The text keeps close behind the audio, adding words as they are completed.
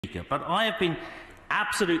Speaker, but I have been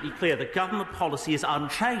absolutely clear that government policy is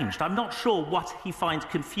unchanged. I'm not sure what he finds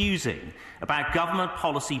confusing about government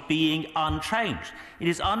policy being unchanged. It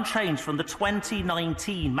is unchanged from the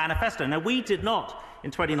 2019 manifesto. Now, we did not, in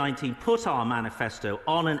 2019, put our manifesto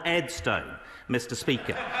on an headstone, Mr.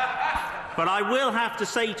 Speaker. But I will have to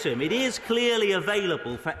say to him, it is clearly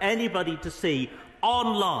available for anybody to see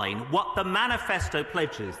online what the manifesto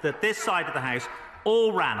pledges that this side of the House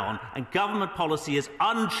all ran on, and government policy is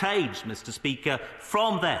unchanged, Mr. Speaker,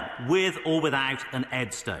 from then, with or without an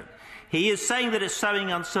headstone. He is saying that it's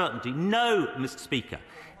sowing uncertainty. No, Mr. Speaker.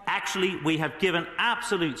 Actually, we have given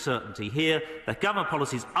absolute certainty here that government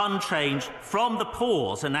policy is unchanged from the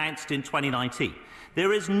pause announced in 2019.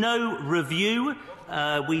 There is no review.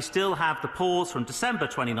 We still have the pause from December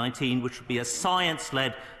 2019, which would be a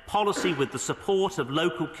science-led policy with the support of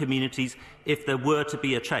local communities if there were to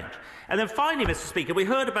be a change. And then finally, Mr. Speaker, we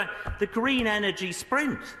heard about the green energy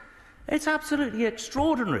sprint. It's absolutely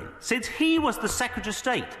extraordinary. Since he was the Secretary of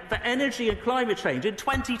State for Energy and Climate Change in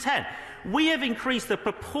 2010, we have increased the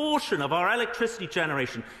proportion of our electricity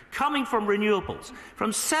generation coming from renewables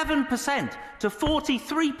from 7% to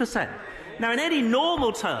 43%. Now, in any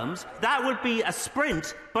normal terms, that would be a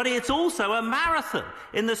sprint, but it's also a marathon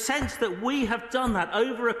in the sense that we have done that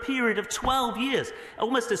over a period of 12 years,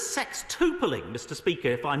 almost a sextupling, Mr. Speaker,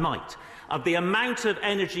 if I might, of the amount of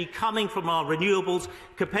energy coming from our renewables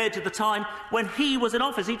compared to the time when he was in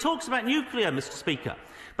office. He talks about nuclear, Mr. Speaker.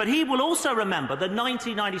 But he will also remember the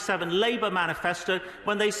 1997 Labour manifesto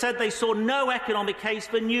when they said they saw no economic case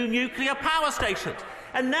for new nuclear power stations.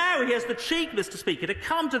 And now he has the cheek, Mr. Speaker, to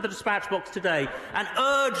come to the dispatch box today and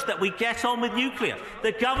urge that we get on with nuclear.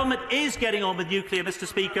 The government is getting on with nuclear, Mr.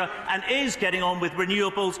 Speaker, and is getting on with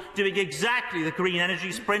renewables, doing exactly the green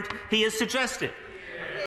energy sprint he has suggested.